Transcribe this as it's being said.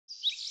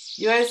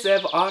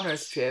USF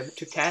honors trip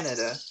to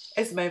Canada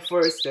is my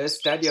first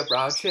study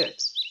abroad trip,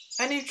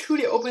 and it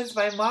truly opens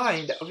my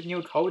mind of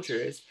new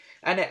cultures,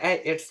 and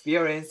I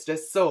experienced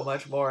so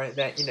much more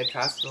than in the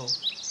classroom.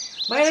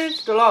 My name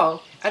is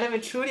DeLong, and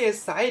I'm truly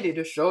excited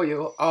to show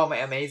you all my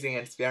amazing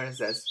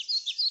experiences.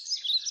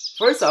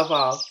 First of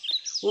all,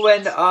 we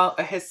went on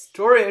a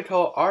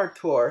historical art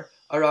tour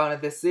around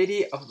the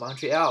city of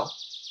Montreal.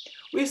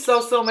 We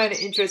saw so many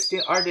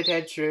interesting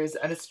architectures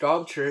and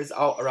sculptures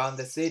all around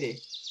the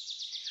city.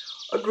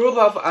 A group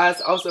of us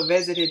also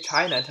visited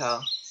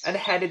Chinatown and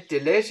had a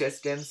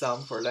delicious dim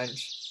sum for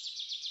lunch.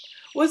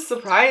 What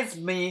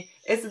surprised me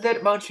is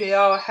that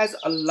Montreal has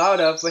a lot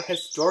of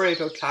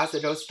historical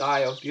classical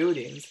style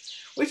buildings,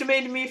 which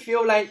made me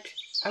feel like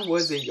I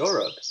was in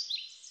Europe.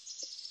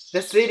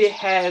 The city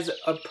has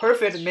a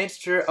perfect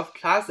mixture of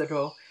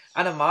classical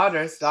and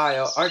modern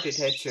style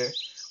architecture,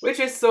 which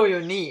is so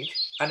unique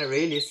and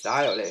really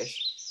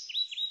stylish.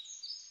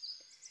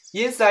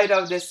 Inside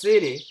of the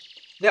city,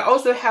 they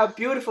also have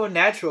beautiful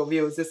natural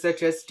views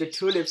such as the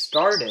tulip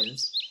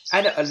gardens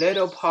and a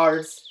little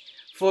parks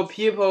for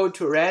people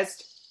to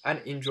rest and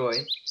enjoy.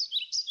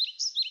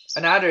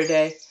 Another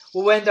day,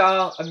 we went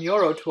on a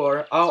mural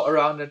tour all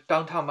around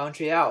downtown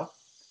Montreal.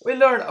 We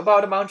learned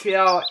about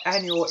Montreal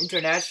annual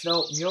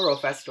International Mural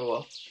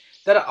Festival,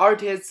 that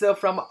artists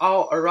from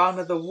all around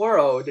the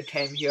world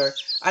came here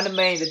and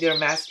made their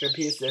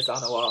masterpieces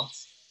on the wall.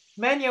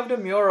 Many of the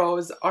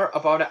murals are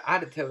about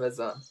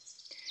activism.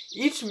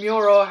 Each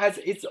mural has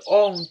its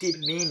own deep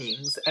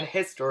meanings and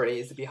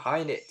histories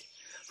behind it,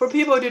 for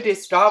people to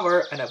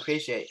discover and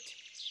appreciate.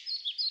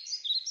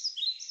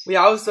 We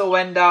also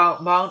went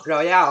down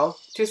Montreal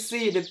to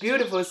see the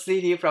beautiful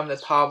city from the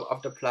top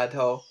of the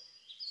plateau,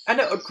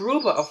 and a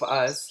group of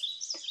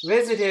us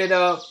visited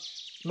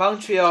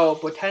Montreal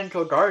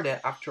Botanical Garden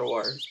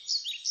afterwards.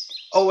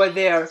 Over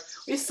there,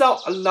 we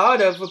saw a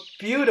lot of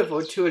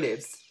beautiful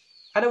tulips,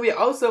 and we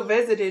also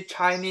visited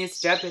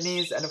Chinese,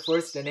 Japanese, and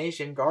First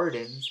Nation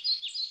gardens.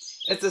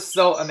 It's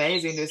so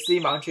amazing to see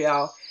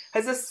Montreal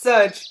has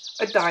such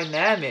a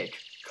dynamic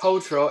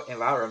cultural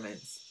environment.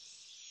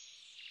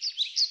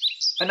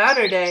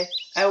 Another day,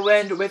 I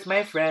went with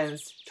my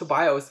friends to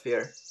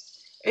Biosphere.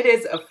 It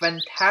is a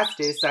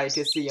fantastic sight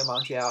to see in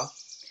Montreal.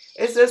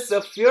 It's a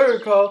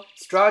spherical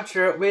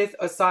structure with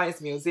a science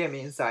museum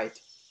inside.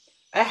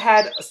 I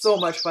had so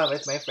much fun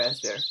with my friends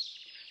there.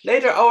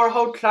 Later, our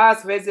whole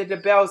class visited the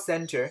Bell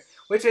Center,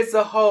 which is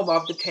the home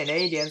of the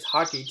Canadiens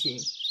hockey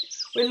team.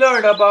 We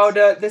learned about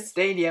the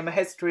stadium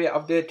history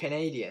of the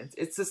Canadiens.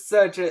 It's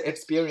such an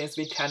experience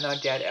we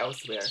cannot get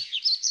elsewhere.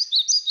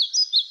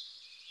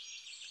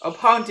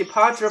 Upon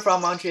departure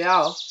from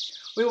Montreal,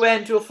 we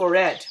went to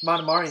Forêt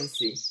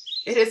Montmorency.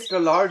 It is the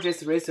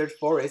largest research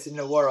forest in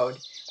the world,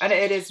 and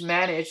it is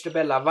managed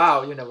by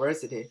Laval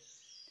University.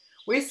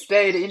 We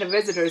stayed in the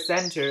visitor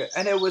center,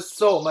 and it was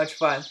so much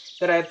fun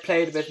that I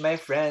played with my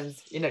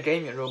friends in the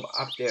gaming room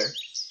up there.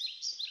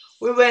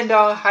 We went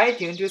on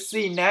hiking to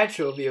see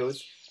natural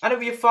views, and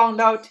we found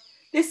out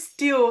they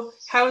still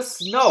have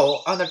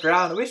snow on the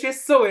ground, which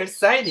is so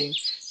exciting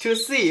to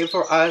see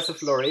for us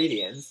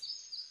Floridians.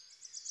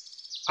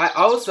 I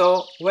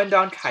also went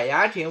on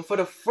kayaking for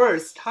the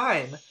first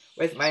time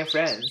with my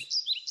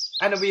friends,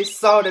 and we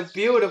saw the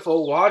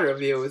beautiful water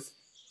views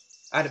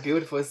and a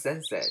beautiful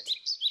sunset.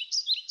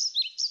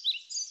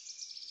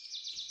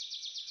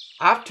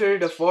 After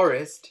the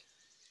forest,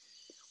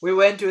 we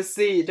went to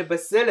see the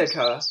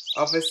Basilica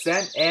of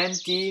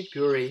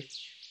Saint-Anne-de-Bury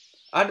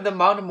and the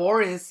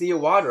Montmorency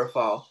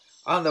waterfall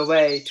on the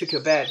way to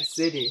Quebec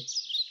City.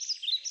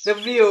 The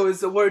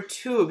views were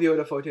too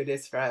beautiful to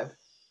describe.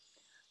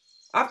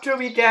 After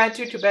we got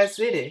to Quebec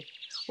City,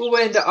 we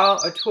went on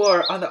a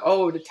tour on the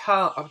old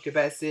town of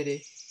Quebec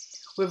City.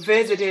 We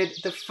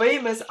visited the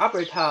famous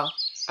upper town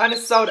and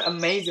saw the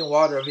amazing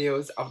water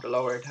views of the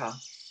lower town.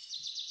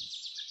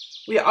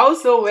 We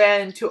also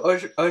went to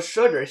a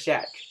sugar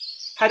shack,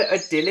 had a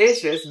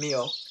delicious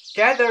meal,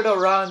 gathered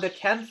around the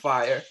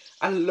campfire,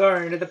 and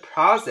learned the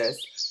process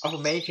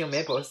of making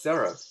maple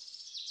syrup.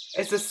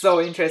 It's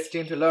so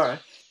interesting to learn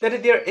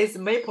that there is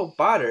maple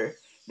butter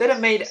that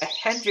made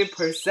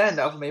 100%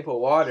 of maple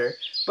water,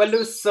 but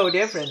looks so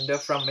different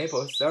from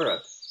maple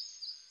syrup.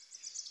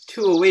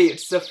 2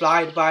 weeks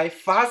flied by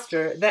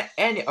faster than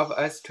any of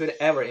us could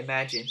ever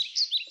imagine.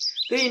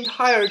 The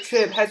entire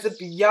trip has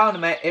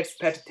beyond my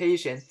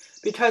expectation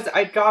because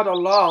I got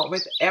along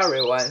with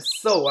everyone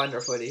so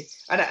wonderfully,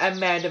 and I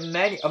met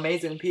many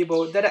amazing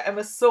people that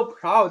I'm so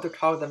proud to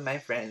call them my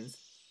friends.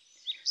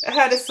 I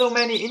had so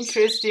many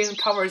interesting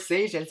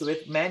conversations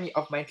with many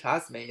of my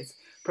classmates,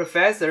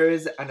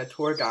 professors, and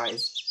tour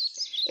guides.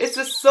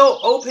 It's so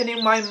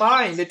opening my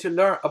mind to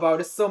learn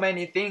about so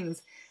many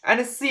things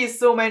and see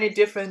so many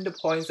different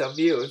points of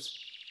views.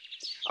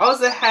 I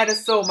also had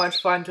so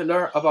much fun to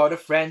learn about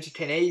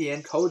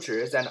French-Canadian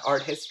cultures and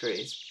art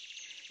histories.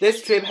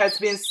 This trip has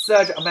been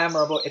such a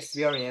memorable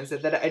experience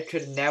that I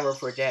could never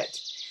forget,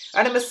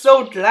 and I'm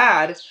so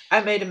glad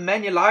I made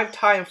many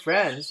lifetime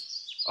friends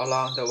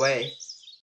along the way.